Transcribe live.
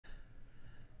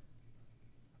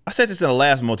I said this in the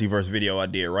last multiverse video I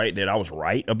did, right? That I was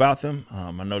right about them.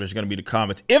 I know there's going to be the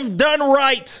comments. If done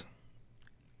right,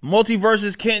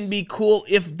 multiverses can be cool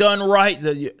if done right.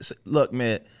 Look,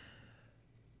 man,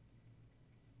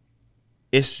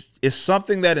 it's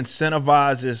something that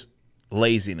incentivizes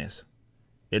laziness.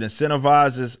 It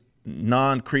incentivizes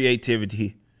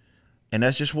non-creativity, and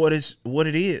that's just what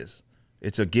it is.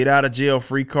 It's a get out of jail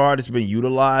free card. It's been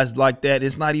utilized like that.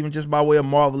 It's not even just by way of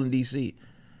Marvel and DC.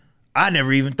 I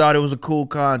never even thought it was a cool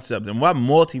concept. And why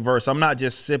multiverse? I'm not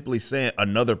just simply saying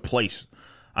another place.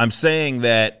 I'm saying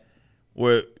that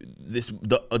where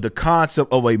the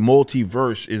concept of a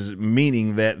multiverse is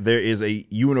meaning that there is a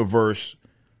universe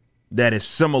that is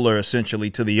similar essentially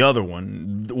to the other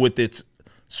one with its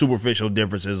superficial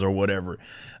differences or whatever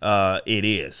it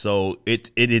is. So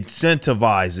it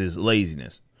incentivizes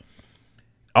laziness.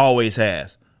 Always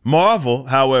has. Marvel,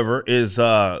 however, is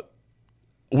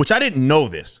which I didn't know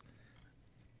this.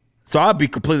 So I'll be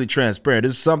completely transparent.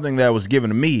 This is something that was given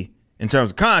to me in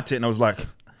terms of content, and I was like,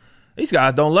 these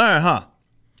guys don't learn, huh?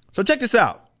 So check this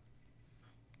out.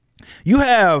 You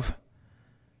have,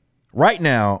 right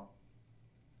now,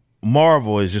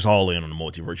 Marvel is just all in on the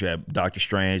multiverse. You have Doctor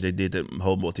Strange. They did the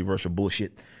whole multiversal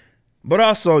bullshit. But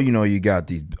also, you know, you got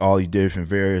all these different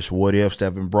various what ifs that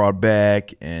have been brought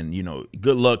back. And, you know,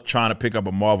 good luck trying to pick up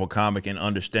a Marvel comic and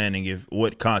understanding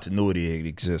what continuity it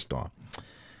exists on.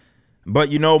 But,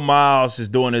 you know, Miles is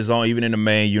doing his own, even in the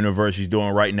main universe, he's doing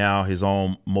right now his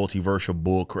own multiversal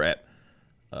bullcrap.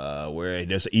 Where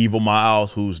there's evil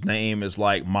Miles, whose name is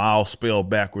like Miles spelled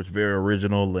backwards, very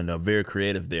original and very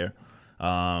creative there.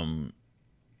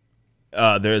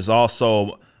 There's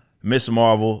also Miss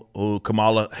Marvel,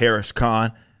 Kamala Harris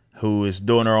Khan, who is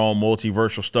doing her own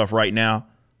multiversal stuff right now.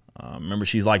 Remember,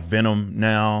 she's like Venom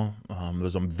now.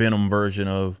 There's a Venom version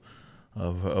of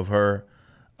her.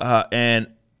 And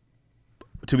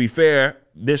to be fair,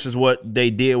 this is what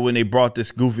they did when they brought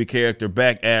this goofy character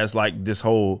back as like this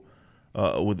whole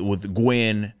with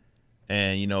Gwen,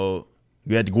 and you know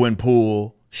you had the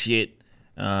Gwenpool shit.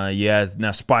 Yeah, it's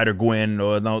now Spider Gwen,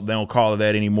 or no, they don't call her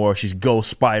that anymore. She's Ghost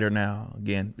Spider now.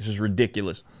 Again, this is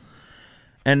ridiculous.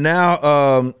 And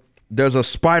now there's a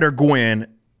Spider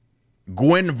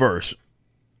Gwenverse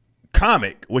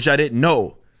comic, which I didn't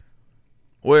know.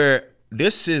 Where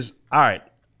this is all right.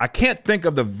 I can't think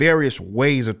of the various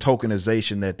ways of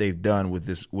tokenization that they've done with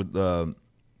this with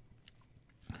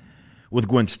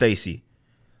Gwen Stacy.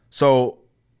 So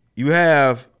you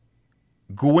have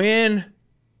Gwen.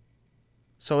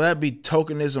 So that'd be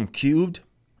tokenism cubed,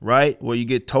 right? Where you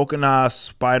get tokenized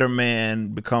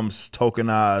Spider-Man becomes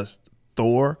tokenized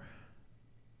Thor.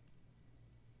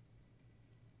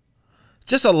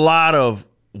 Just a lot of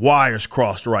wires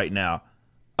crossed right now.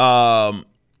 And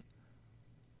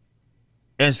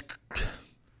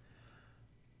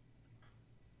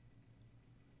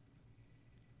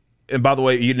by the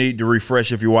way, you need to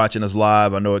refresh if you're watching us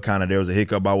live. I know there was a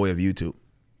hiccup by way of YouTube.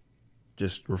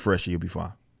 Just refresh it, you'll be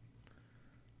fine.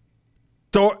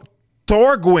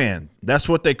 Thor Gwen, that's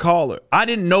what they call her. I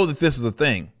didn't know that this was a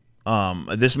thing.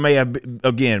 This may have,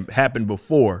 again, happened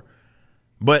before,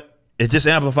 but it just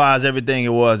amplifies everything it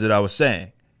was that I was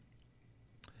saying.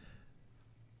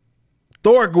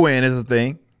 Thor Gwen is a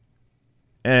thing,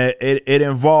 and it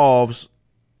involves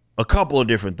a couple of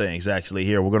different things, actually,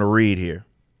 here. We're going to read here.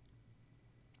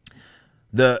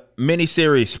 The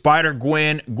miniseries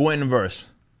Spider-Gwen Gwenverse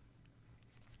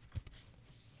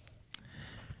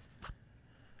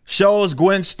shows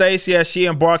Gwen Stacy as she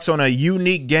embarks on a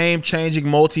unique game-changing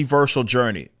multiversal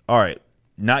journey. All right,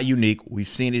 not unique. We've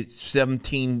seen it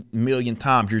 17 million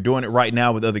times. You're doing it right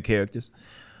now with other characters.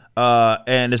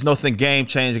 And there's nothing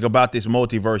game-changing about this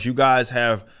multiverse. You guys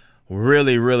have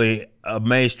really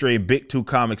mainstream Big Two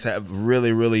comics have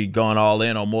really gone all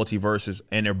in on multiverses,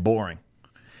 and they're boring.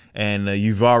 And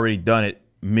you've already done it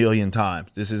a million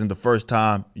times. This isn't the first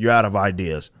time. You're out of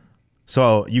ideas.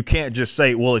 So you can't just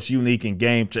say, well, it's unique in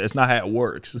game. It's not how it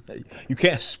works. You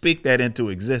can't speak that into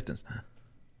existence.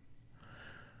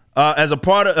 As a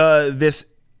part of this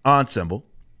ensemble,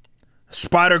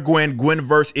 Spider-Gwen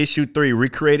Gwenverse Issue 3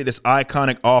 recreated this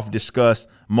iconic off-discussed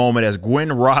moment as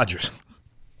Gwen Rogers,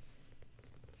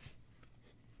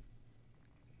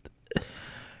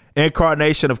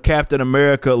 incarnation of Captain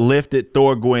America, lifted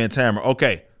Thor Gwen's hammer.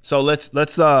 Okay, so let's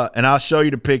and I'll show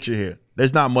you the picture here.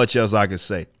 There's not much else I can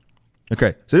say.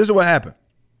 Okay, so this is what happened.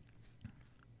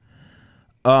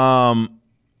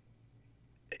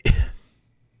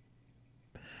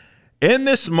 In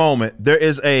this moment, there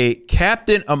is a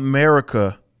Captain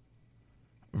America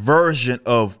version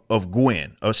of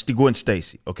Gwen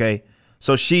Stacy. Okay,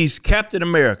 so she's Captain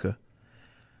America,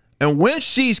 And when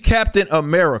she's Captain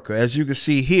America, as you can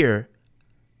see here,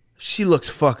 she looks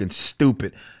fucking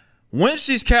stupid. When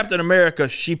she's Captain America,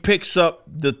 she picks up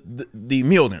the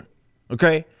Mjolnir.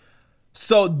 Okay,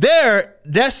 so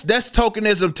that's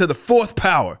tokenism to the fourth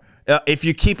power. If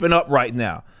you're keeping up right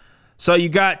now, so you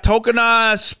got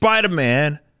tokenized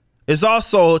Spider-Man is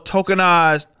also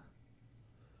tokenized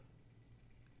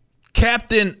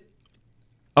Captain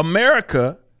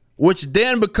America, which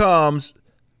then becomes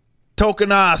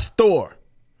tokenized Thor.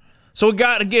 So we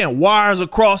got, again, wires are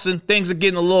crossing, things are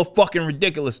getting a little fucking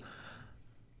ridiculous.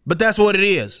 But that's what it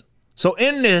is. So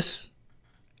in this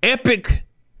epic,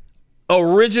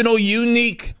 original,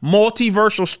 unique,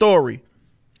 multiversal story,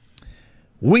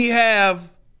 we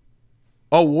have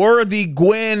a worthy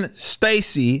Gwen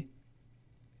Stacy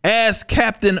as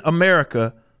Captain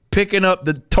America picking up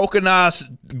the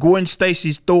tokenized Gwen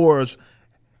Stacy Thor's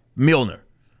Mjolnir.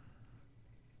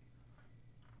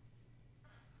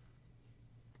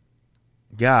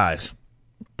 Guys,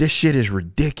 this shit is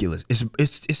ridiculous.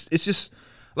 It's just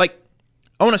like,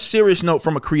 on a serious note,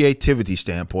 from a creativity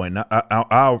standpoint,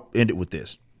 I'll end it with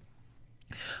this.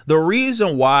 The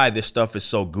reason why this stuff is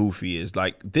so goofy is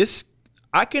like this.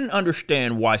 I can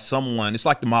understand why someone, it's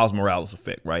like the Miles Morales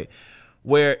effect, right?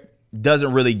 Where it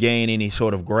doesn't really gain any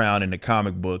sort of ground in the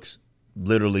comic books.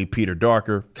 Literally Peter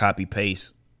Darker, copy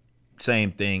paste,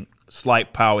 same thing.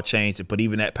 Slight power change, but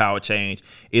even that power change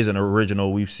isn't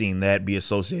original. We've seen that be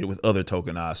associated with other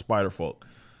tokenized Spider-Folk.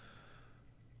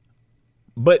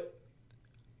 But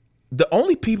the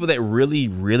only people that really,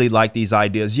 really like these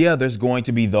ideas, yeah, there's going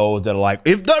to be those that are like,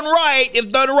 if done right,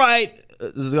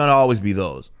 there's going to always be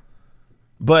those.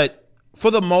 But for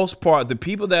the most part, the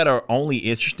people that are only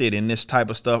interested in this type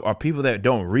of stuff are people that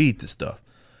don't read the stuff.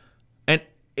 And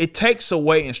it takes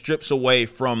away and strips away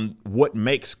from what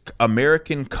makes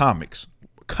American comics,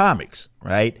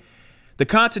 right? The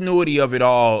continuity of it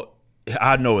all,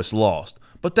 I know it's lost.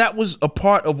 But that was a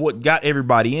part of what got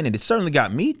everybody in it. It certainly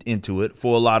got me into it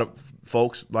for a lot of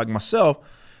folks like myself.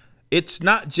 It's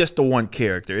not just the one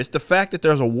character. It's the fact that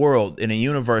there's a world in a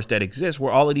universe that exists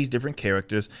where all of these different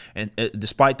characters, and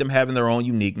despite them having their own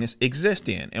uniqueness, exist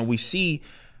in. And we see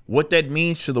what that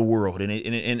means to the world.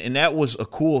 And that was a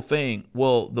cool thing.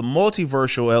 Well, the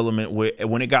multiversal element,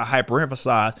 when it got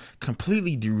hyper-emphasized,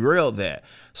 completely derailed that.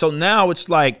 So now it's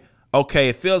like, okay,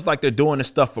 it feels like they're doing this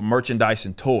stuff for merchandise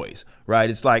and toys, right?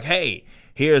 It's like, hey,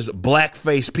 here's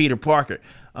blackface Peter Parker.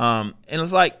 And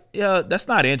it's like, yeah, that's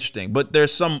not interesting. But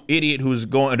there's some idiot who's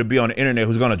going to be on the internet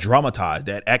who's going to dramatize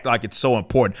that, act like it's so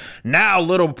important. Now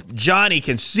little Johnny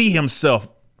can see himself.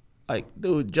 Like,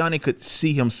 dude, Johnny could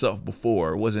see himself before.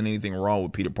 There wasn't anything wrong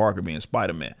with Peter Parker being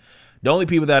Spider-Man. The only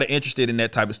people that are interested in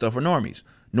that type of stuff are normies.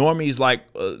 Normies, like,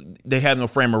 they have no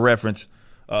frame of reference.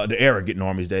 The arrogant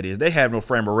normies, that is. They have no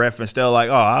frame of reference. They're like,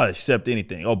 oh, I'll accept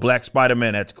anything. Oh, black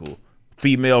Spider-Man, that's cool.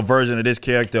 Female version of this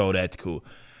character, oh, that's cool.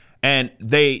 And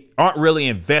they aren't really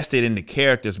invested in the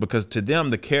characters because to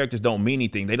them, the characters don't mean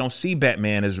anything. They don't see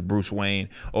Batman as Bruce Wayne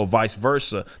or vice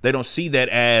versa. They don't see that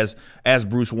as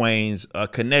Bruce Wayne's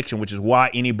connection, which is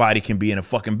why anybody can be in a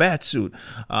fucking bat suit.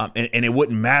 And it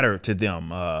wouldn't matter to them.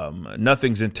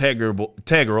 Nothing's integral.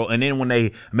 And then when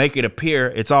they make it appear,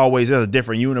 it's always a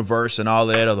different universe and all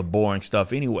that other boring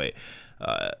stuff anyway.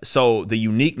 So the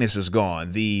uniqueness is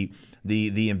gone. The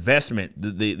investment,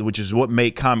 which is what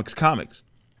made comics.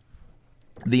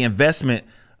 The investment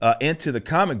into the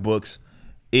comic books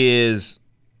is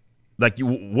like,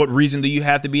 what reason do you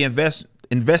have to be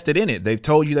invested in it? They've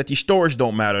told you that these stories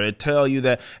don't matter. They tell you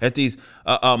that these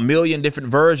a million different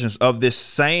versions of this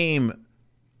same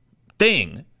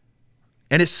thing,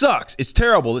 and it sucks. It's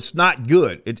terrible. It's not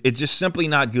good. It's just simply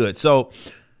not good. So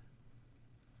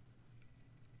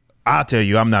I'll tell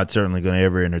you, I'm not certainly going to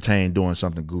ever entertain doing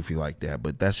something goofy like that,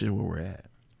 but that's just where we're at.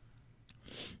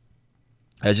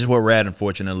 That's just where we're at,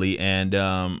 unfortunately, and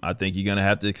I think you're going to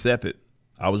have to accept it.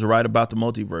 I was right about the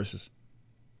multiverses.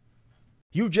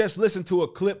 You just listened to a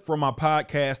clip from my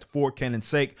podcast, For Canon's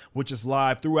Sake, which is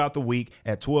live throughout the week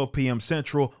at 12 p.m.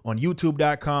 Central on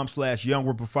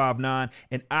youtube.com/YoungRipper59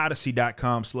 and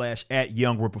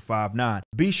odyssey.com/@YoungRipper59.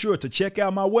 Be sure to check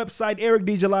out my website,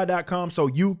 ericdjuly.com, so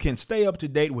you can stay up to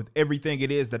date with everything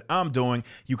it is that I'm doing.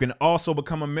 You can also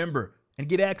become a member and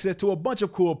get access to a bunch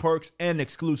of cool perks and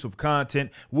exclusive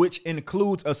content, which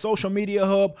includes a social media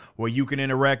hub where you can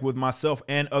interact with myself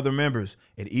and other members.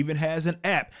 It even has an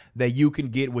app that you can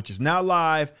get, which is now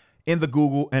live in the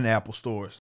Google and Apple stores.